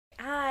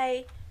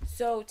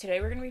So today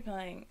we're gonna be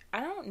playing.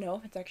 I don't know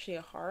if it's actually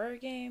a horror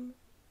game.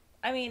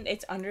 I mean,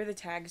 it's under the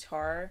tags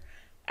horror.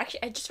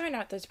 Actually, I just found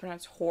out that it's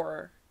pronounced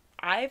horror.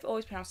 I've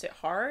always pronounced it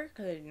horror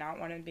because I did not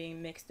want it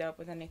being mixed up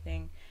with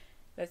anything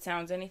that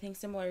sounds anything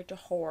similar to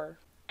horror.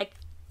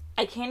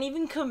 I can't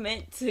even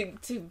commit to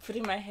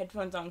putting my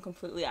headphones on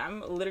completely.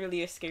 I'm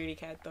literally a scaredy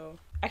cat though.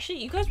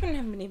 Actually, you guys wouldn't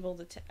have been able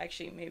to.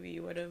 Actually, maybe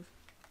you would have.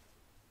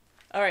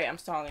 Alright, I'm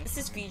stalling. This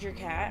is Feed Your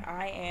Cat.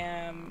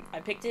 I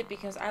picked it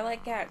because I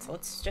like cats.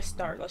 Let's just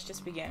start. Let's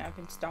just begin. I've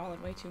been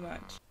stalling way too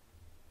much.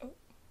 Oh.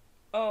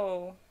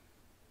 Oh.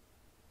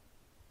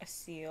 A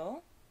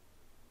seal.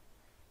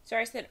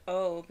 Sorry I said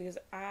oh because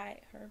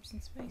herbs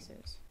and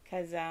spices.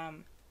 Because,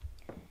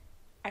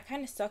 I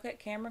kind of suck at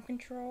camera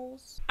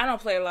controls. I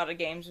don't play a lot of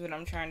games, is what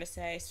I'm trying to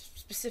say.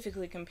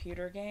 Specifically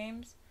computer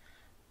games.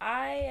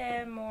 I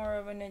am more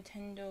of a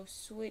Nintendo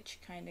Switch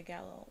kind of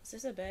gal. Is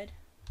this a bed?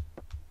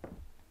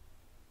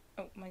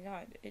 Oh my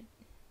god,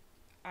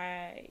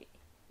 I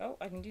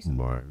can do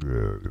something. My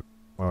bed.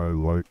 I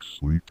like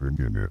sleeping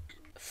in it.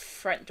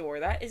 Front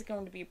door, that is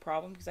going to be a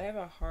problem because I have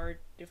a hard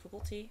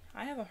difficulty.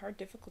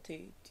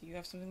 Do you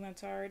have something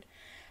that's hard?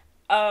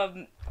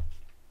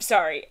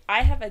 Sorry,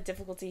 I have a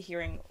difficulty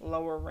hearing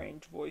lower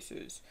range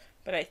voices,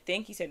 but I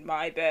think he said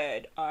my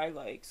bed, I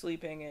like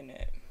sleeping in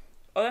it.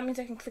 Oh, that means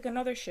I can click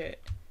another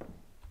shit.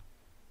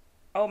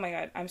 Oh my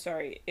god, I'm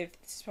sorry, if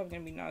this is probably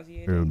gonna be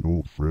nauseating. An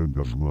old friend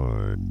of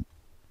mine.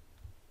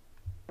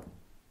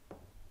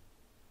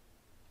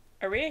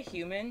 Are we a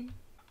human?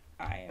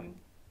 I am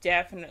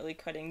definitely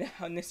cutting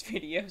down this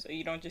video so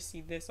you don't just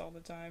see this all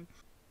the time.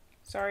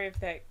 Sorry if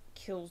that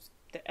kills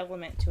the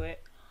element to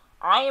it.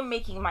 I am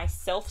making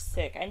myself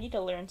sick. I need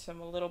to learn a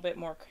little bit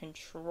more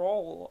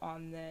control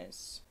on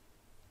this.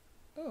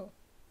 Oh.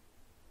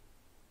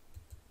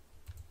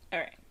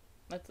 Alright,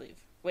 let's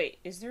leave. Wait,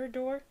 is there a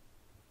door?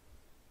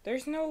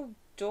 There's no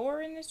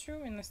door in this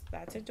room unless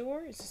that's a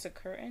door? Is this a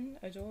curtain?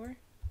 A door?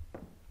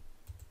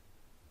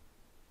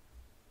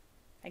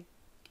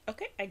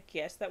 Okay, I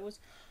guess that was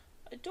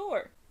a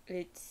door.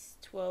 It's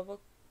 12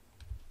 o'clock.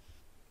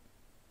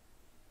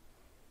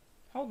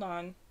 Hold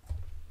on.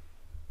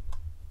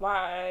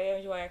 Why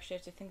do I actually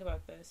have to think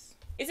about this?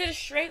 Is it a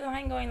straight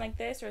line going like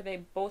this, or are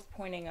they both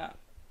pointing up?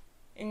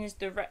 And is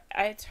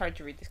it's hard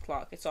to read this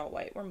clock. It's all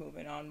white. We're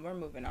moving on.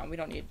 We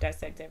don't need to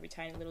dissect every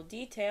tiny little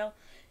detail,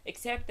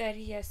 except that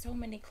he has so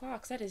many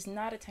clocks. That is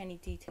not a tiny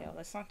detail.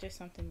 That's not just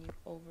something you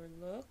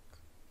overlook.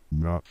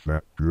 Not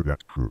that good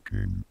at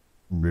cooking.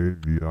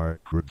 Maybe I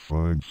could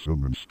find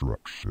some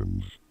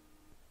instructions.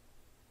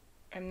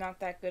 I'm not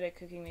that good at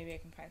cooking. Maybe I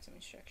can find some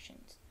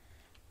instructions.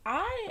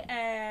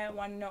 I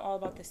want to know all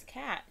about this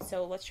cat.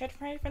 So let's try to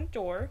find the front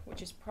door,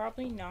 which is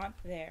probably not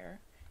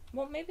there.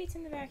 Well, maybe it's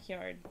in the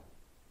backyard.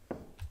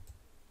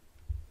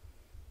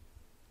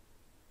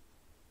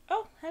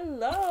 Oh,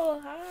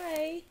 hello.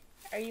 Hi.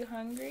 Are you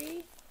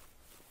hungry?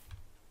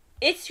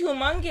 It's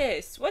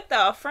humongous. What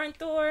the? Front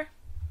door?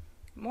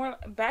 More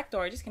back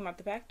door. I just came out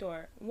the back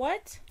door.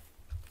 What?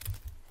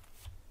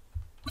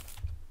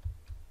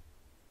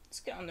 Let's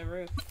get on the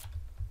roof.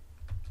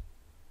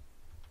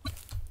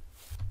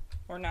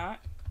 Or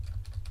not.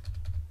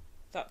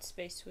 Thought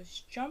space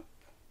was jump.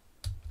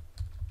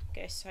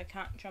 Guess I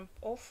can't jump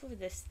off of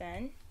this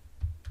then.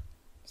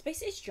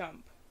 Space is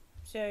jump.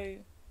 So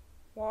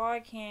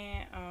why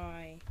can't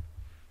I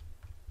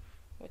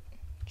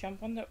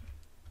jump on the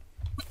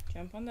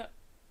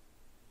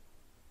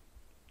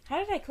How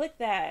did I click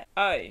that?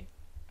 Oh, I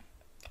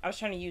was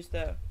trying to use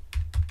the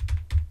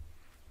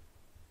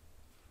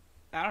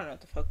I don't know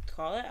what the fuck to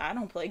call it. I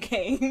don't play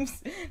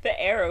games.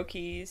 The arrow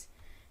keys.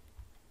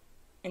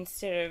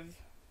 Instead of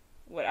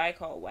what I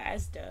call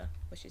WASD,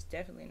 which is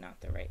definitely not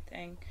the right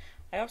thing.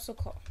 I also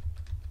call...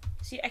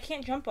 See, I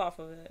can't jump off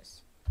of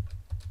this.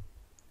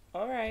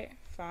 Alright,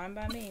 fine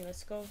by me.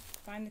 Let's go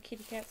find the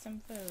kitty cat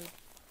some food.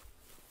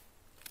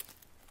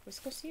 Let's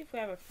go see if we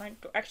have a front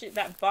door. Actually,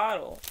 that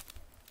bottle.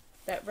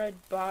 That red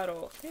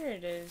bottle. There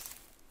it is.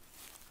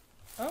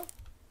 Oh.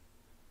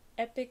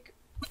 Epic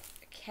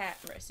cat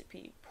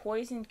recipe.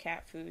 Poisoned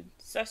cat food.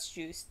 Sus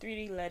juice.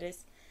 3D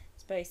lettuce.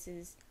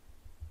 Spices.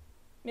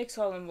 Mix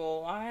all in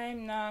bowl.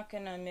 I'm not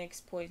gonna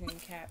mix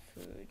poisoned cat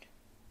food.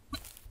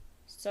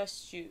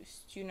 Sus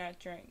juice. Do not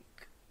drink.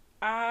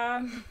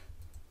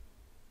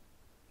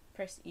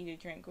 Press E to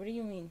drink. What do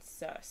you mean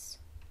sus?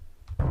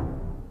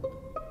 Oh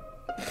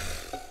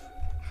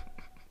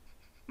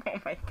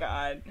my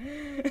god.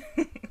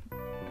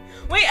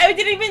 Wait, I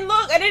didn't even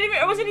look!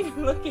 I wasn't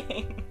even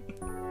looking!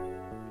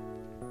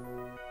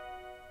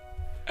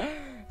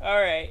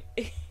 Alright.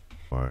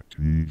 My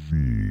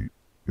TV.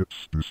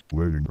 It's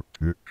displaying a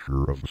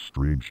picture of a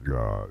strange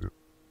god.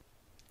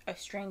 A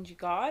strange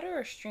god or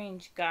a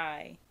strange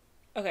guy?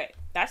 Okay,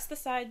 that's the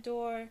side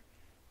door.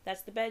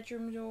 That's the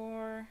bedroom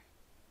door.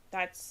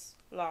 That's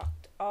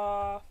locked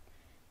off.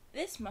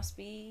 This must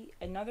be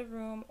another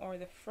room or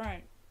the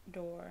front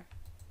door.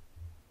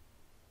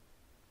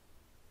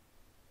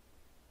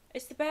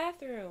 It's the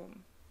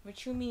bathroom.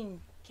 What you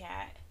mean,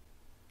 cat?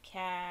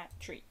 Cat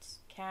treats.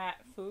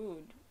 Cat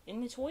food.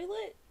 In the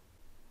toilet?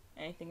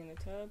 Anything in the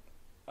tub?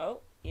 Oh,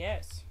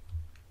 yes.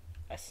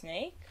 A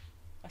snake?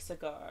 A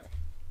cigar.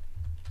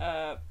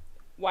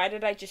 Why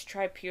did I just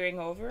try peering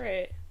over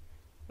it?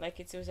 Like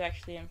it was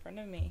actually in front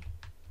of me.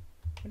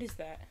 What is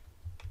that?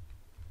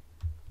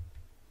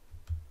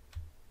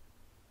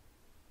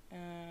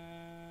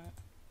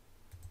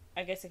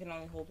 I guess I can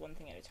only hold one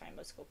thing at a time.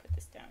 Let's go put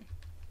this down.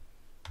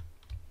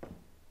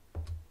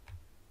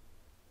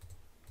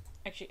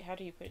 Actually, how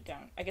do you put it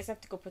down? I guess I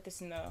have to go put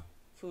this in the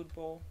food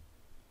bowl.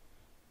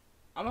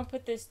 I'm gonna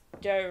put this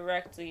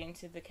directly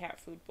into the cat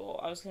food bowl.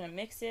 I was gonna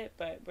mix it,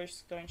 but we're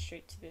just going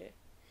straight to the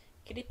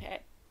kitty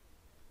cat.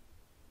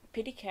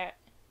 Pitty cat.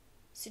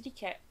 City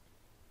cat.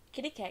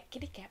 Kitty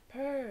cat,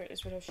 purr,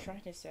 is what I was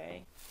trying to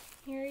say.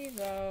 Here you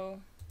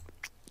go.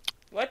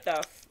 What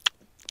the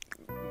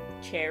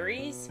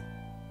cherries?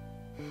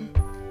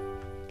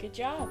 Good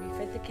job, you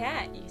fed the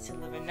cat. You get to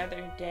live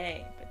another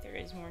day, but there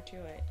is more to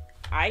it.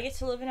 I get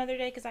to live another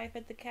day because I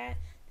fed the cat.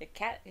 The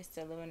cat gets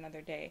to live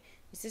another day.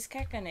 Is this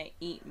cat gonna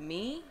eat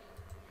me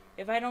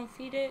if I don't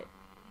feed it?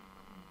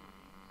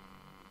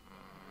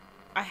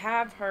 I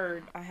have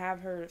heard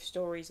of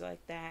stories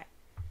like that,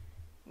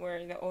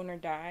 where the owner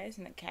dies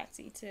and the cat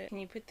eats it. Can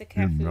you put the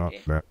cat I'm food not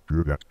in? that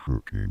good at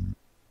cooking.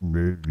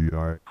 Maybe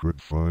I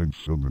could find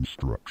some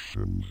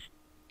instructions.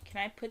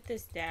 Can I put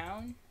this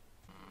down?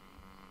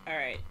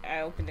 Alright,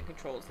 I opened the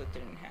controls. That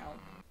didn't help.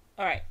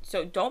 Alright,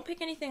 so don't pick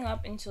anything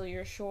up until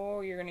you're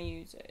sure you're gonna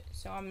use it.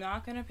 So I'm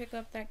not gonna pick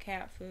up that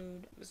cat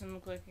food. Doesn't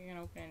look like you're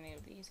gonna open any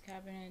of these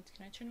cabinets.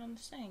 Can I turn on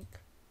the sink?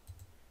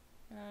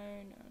 No,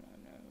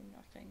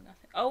 nothing.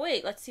 Oh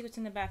wait, let's see what's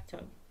in the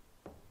bathtub.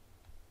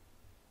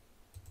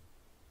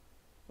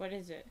 What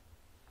is it?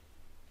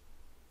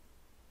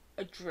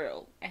 A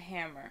drill. A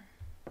hammer.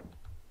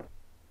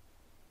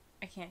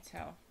 I can't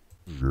tell.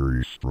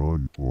 Very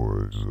strong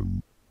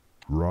poison.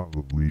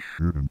 Probably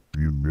shouldn't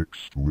be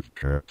mixed with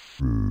cat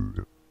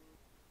food.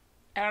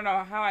 I don't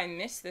know how I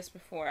missed this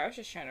before. I was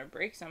just trying to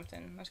break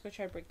something. Let's go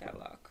try to break that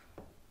lock.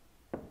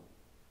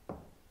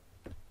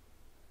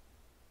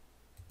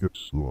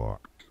 It's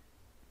locked.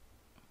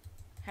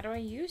 How do I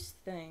use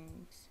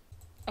things?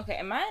 Okay,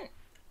 am I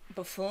a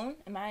buffoon?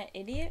 Am I an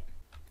idiot?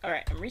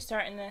 Alright, I'm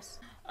restarting this.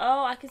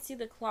 Oh, I can see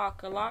the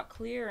clock a lot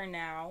clearer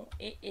now.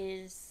 It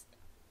is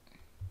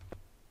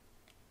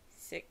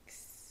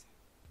 6.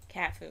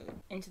 Cat food.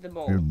 Into the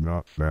bowl. I'm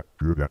not that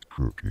good at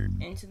cooking.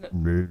 Into the...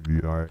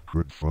 Maybe I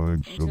could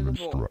find Into some the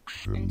bowl.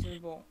 instructions. Into the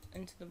bowl.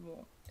 Into the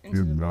bowl. Into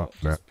the I'm bowl. not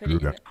that Just put it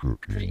good in at the...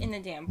 cooking. Put it in the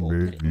damn bowl. Put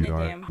it in Maybe the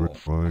I damn could bowl.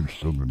 find Okay.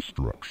 some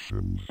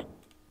instructions.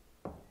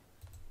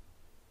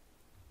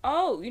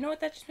 Oh, you know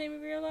what that just made me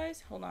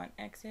realize? Hold on,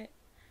 exit.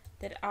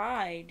 That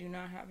I do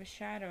not have a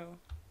shadow.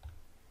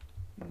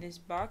 This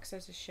box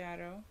has a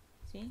shadow.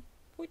 See?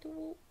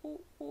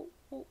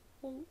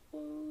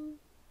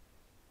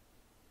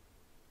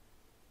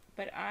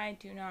 But I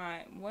do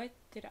not. What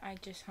did I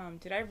just hum?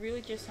 Did I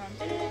really just hum?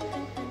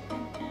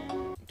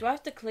 Do I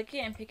have to click it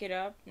and pick it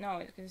up? No,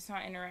 because it's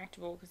not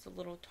interactable because the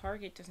little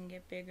target doesn't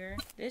get bigger.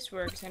 This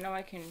works. I know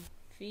I can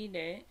feed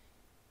it.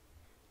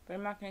 But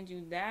I'm not going to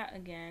do that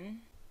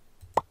again.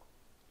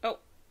 Oh.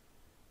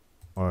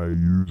 I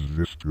use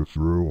this to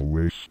throw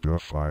away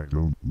stuff I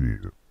don't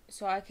need.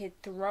 So I could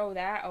throw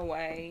that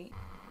away.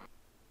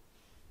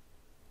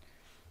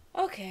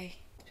 Okay.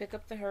 Pick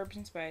up the herbs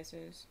and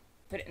spices.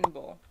 Put it in the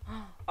bowl.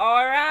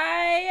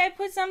 Alright, I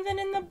put something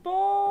in the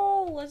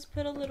bowl. Let's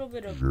put a little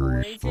bit of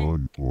Very poison.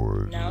 strong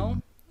poison.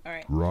 No?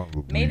 Alright.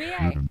 Probably Maybe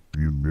shouldn't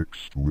be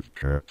mixed with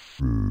cat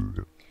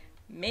food.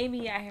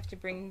 Maybe I have to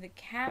bring the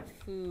cat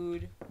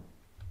food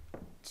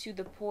to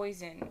the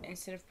poison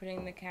instead of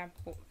putting the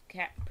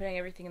putting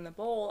everything in the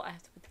bowl. I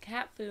have to put the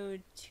cat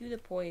food to the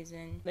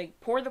poison. Like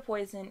pour the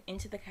poison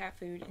into the cat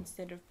food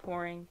instead of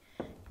pouring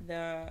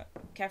the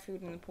cat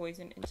food and the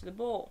poison into the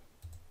bowl.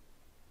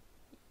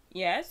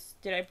 Yes?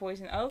 Did I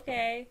poison?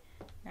 Okay.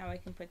 Now I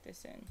can put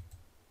this in.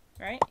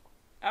 Right?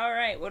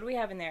 Alright, what do we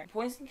have in there?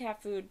 Poison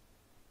cat food,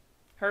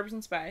 herbs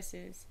and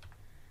spices.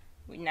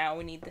 Now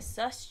we need the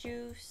sus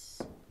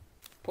juice.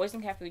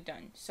 Poison cat food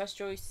done. Sus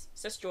juice.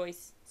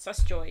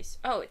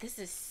 Oh, this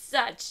is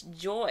such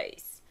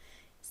joyce.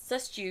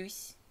 Sus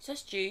juice.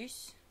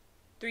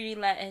 3D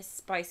lettuce,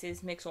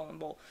 spices, mix all in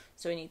bowl.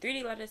 So we need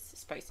 3D lettuce,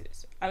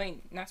 spices. I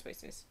mean, not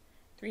spices.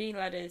 3D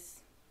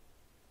lettuce.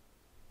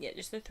 Yeah,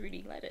 just the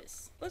 3D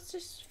lettuce. Let's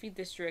just feed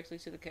this directly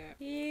to the cat.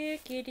 Here,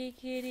 kitty.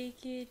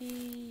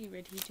 You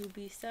ready to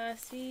be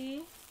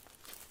sassy?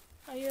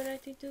 Are you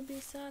ready to be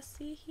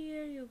sassy?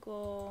 Here you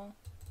go.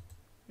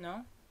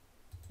 No?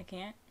 I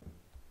can't?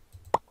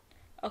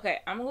 Okay,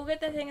 I'm gonna go get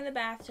that thing in the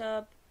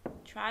bathtub.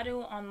 Try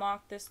to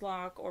unlock this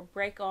lock or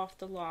break off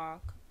the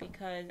lock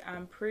because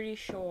I'm pretty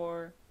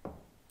sure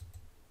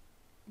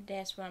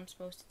that's what I'm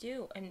supposed to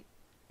do. And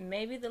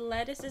maybe the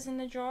lettuce is in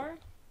the jar?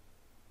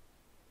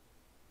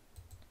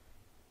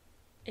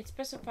 It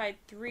specified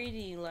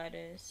 3D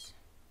lettuce.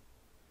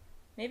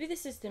 Maybe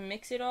this is to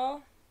mix it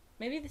all?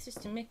 Maybe this is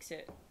to mix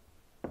it.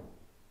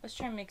 Let's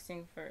try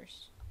mixing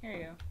first. Here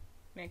you go.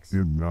 Mix.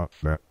 I'm not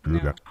that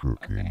good No. at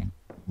cooking. Okay.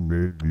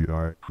 Maybe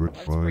I could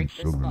Let's find break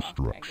this some lock, I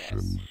guess.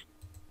 instructions.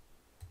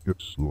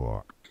 It's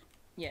locked.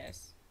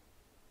 Yes.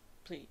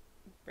 Please,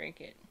 break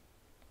it.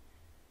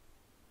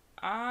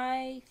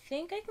 I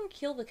think I can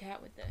kill the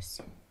cat with this.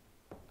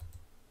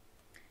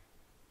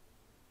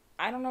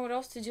 I don't know what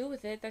else to do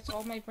with it. That's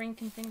all my brain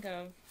can think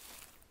of.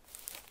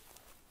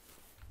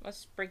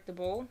 Let's break the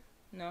bowl.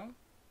 No.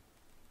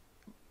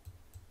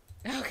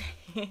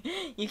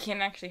 Okay. You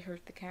can't actually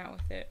hurt the cat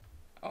with it.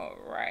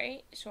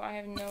 Alright. So I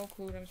have no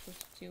clue what I'm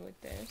supposed to do with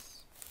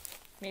this.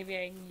 Maybe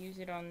I can use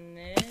it on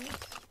this.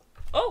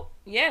 Oh!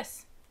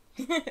 Yes!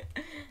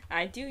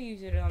 I do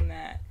use it on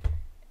that.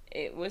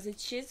 It was a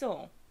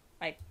chisel.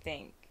 I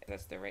think.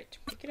 That's the right...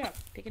 Pick it up.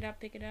 Pick it up.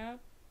 Pick it up.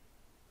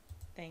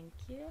 Thank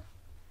you.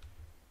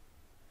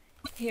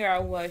 Here I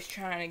was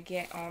trying to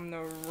get on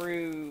the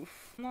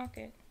roof. Unlock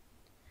it.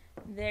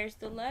 There's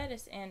the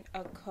lettuce and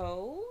a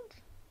code.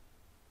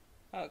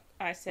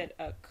 I said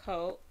a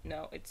code.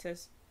 No, it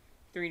says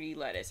 3D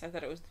lettuce. I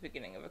thought it was the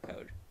beginning of a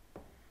code.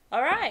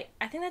 Alright,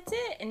 I think that's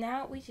it. And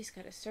now we just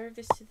gotta serve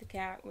this to the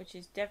cat, which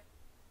is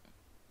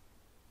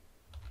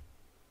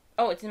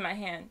Oh, it's in my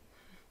hand.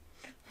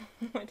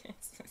 What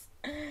is this?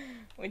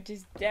 Which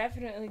is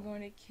definitely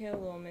going to kill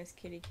little Miss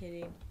Kitty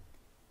Kitty.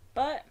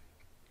 But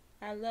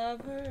I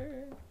love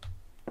her.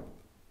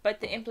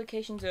 But the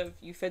implications of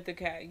you fed the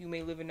cat, you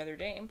may live another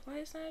day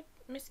implies that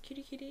Miss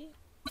Kitty Kitty.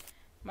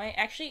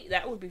 Actually,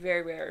 that would be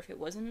very rare if it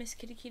wasn't Miss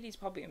Kitty Kitty. It's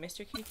probably a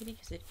Mr. Kitty Kitty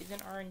because it is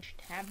an orange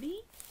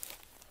tabby.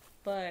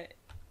 But,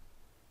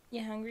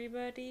 you hungry,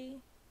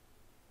 buddy?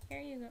 Here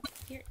you go.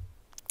 Here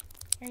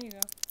you go.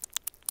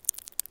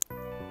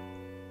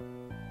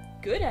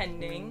 Good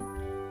ending.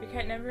 Your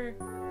cat never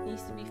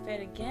needs to be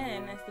fed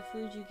again as the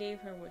food you gave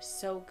her was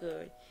so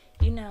good.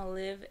 You now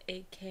live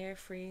a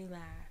carefree life.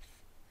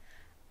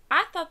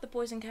 I thought the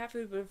poison cat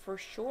food would for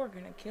sure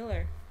gonna kill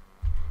her.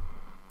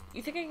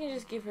 You think I can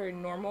just give her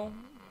normal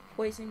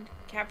poisoned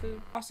cat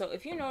food? Also,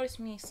 if you notice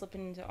me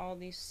slipping into all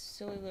these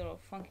silly little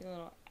funky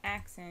little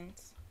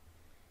accents,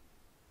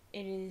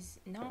 it is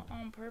not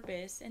on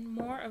purpose and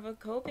more of a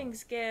coping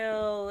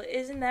skill.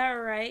 Isn't that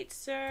right,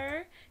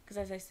 sir? Because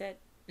as I said,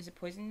 is it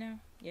poison now?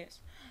 Yes.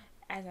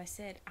 As I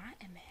said, I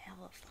am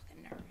hella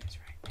fucking nervous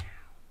right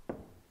now.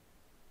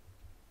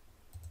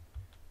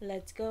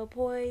 Let's go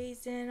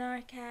poison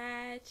our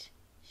cat.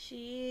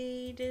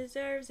 She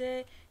deserves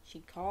it. She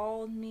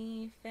called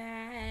me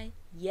fat.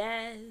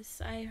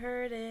 Yes, I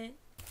heard it.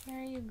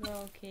 There you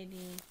go,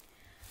 kitty.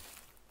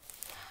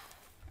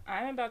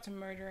 I'm about to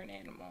murder an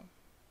animal.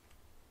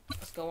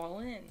 Let's go all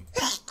in.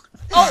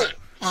 Oh!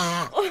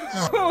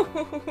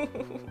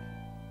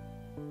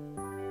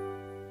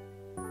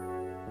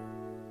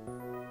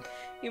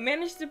 You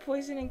managed to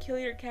poison and kill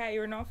your cat.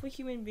 You're an awful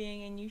human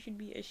being and you should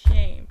be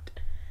ashamed.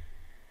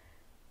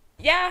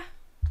 Yeah.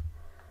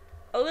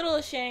 A little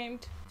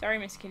ashamed. Sorry,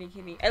 Miss Kitty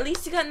Kitty. At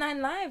least you got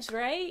 9 lives,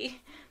 right?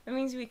 That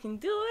means we can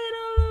do it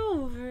all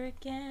over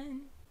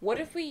again. What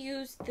if we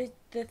use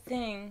the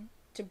thing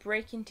to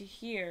break into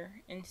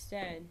here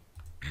instead?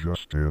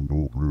 Just an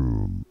old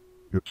room.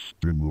 It's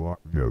been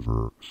locked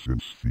ever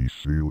since the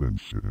sale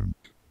incident.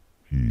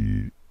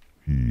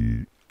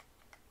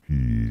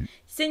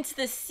 Since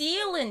the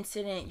seal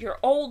incident, your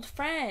old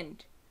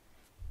friend.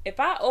 If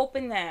I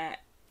open that,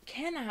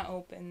 can I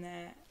open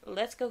that?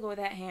 Let's go with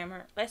that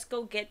hammer. Let's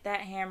go get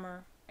that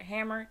hammer. A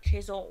hammer,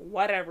 chisel,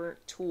 whatever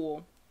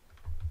tool.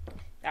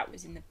 That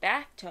was in the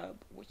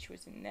bathtub, which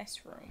was in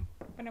this room.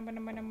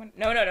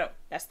 No.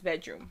 That's the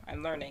bedroom.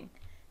 I'm learning.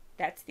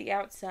 That's the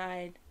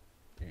outside.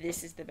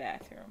 This is the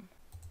bathroom.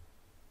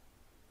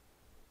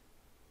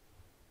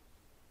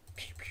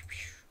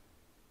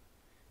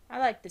 I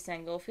like this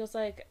angle. It feels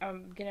like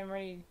I'm getting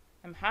ready.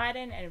 I'm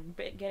hiding and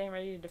getting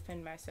ready to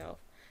defend myself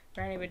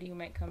for anybody who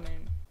might come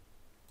in.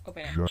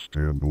 Open it. Just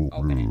an old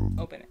room.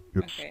 Open it.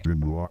 It's Okay. been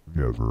locked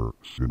ever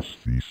since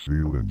the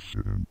sale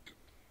incident.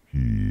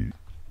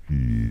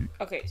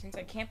 Okay, since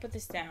I can't put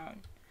this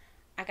down,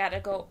 I gotta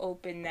go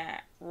open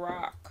that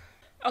rock.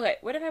 Okay,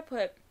 what if I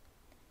put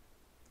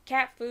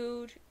cat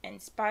food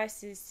and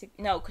spices?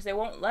 No, because they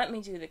won't let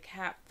me do the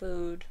cat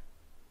food.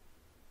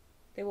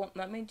 They won't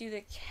let me do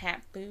the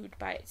cat food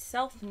by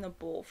itself in the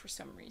bowl for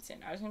some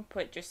reason. I was gonna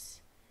put just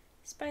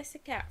spicy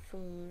cat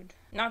food.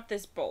 Not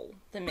this bowl,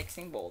 the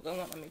mixing bowl. They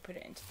won't let me put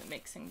it into the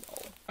mixing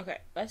bowl. Okay,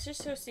 let's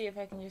just go see if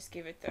I can just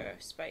give it the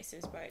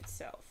spices by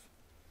itself.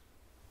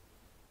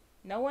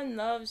 No one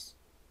loves...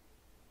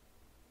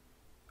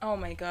 Oh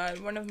my god,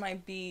 one of my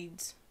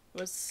beads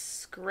was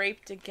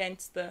scraped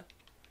against the...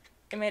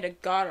 It made a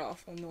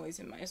god-awful noise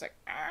in my... It's like...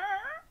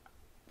 Argh!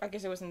 I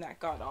guess it wasn't that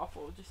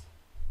god-awful, it just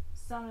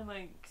sounded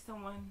like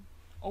someone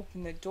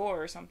opened the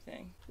door or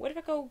something. What if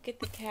I go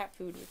get the cat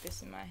food with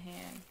this in my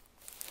hand?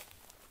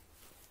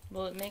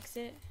 Will it mix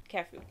it?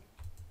 Cat food.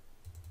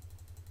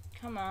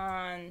 Come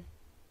on.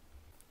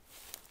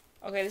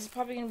 Okay, this is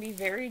probably going to be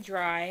very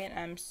dry, and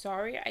I'm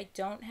sorry I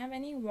don't have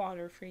any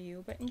water for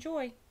you, but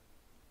enjoy.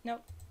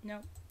 Nope.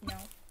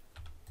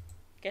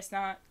 Guess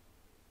not.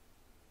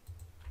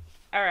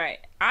 Alright,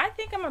 I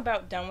think I'm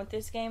about done with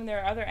this game.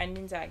 There are other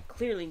endings I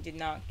clearly did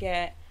not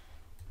get.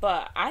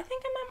 But I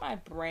think I'm at my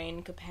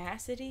brain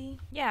capacity.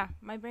 Yeah,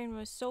 my brain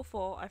was so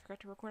full I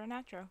forgot to record an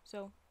outro.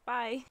 So,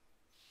 bye.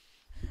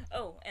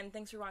 Oh, and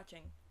thanks for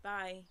watching.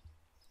 Bye.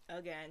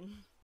 Again.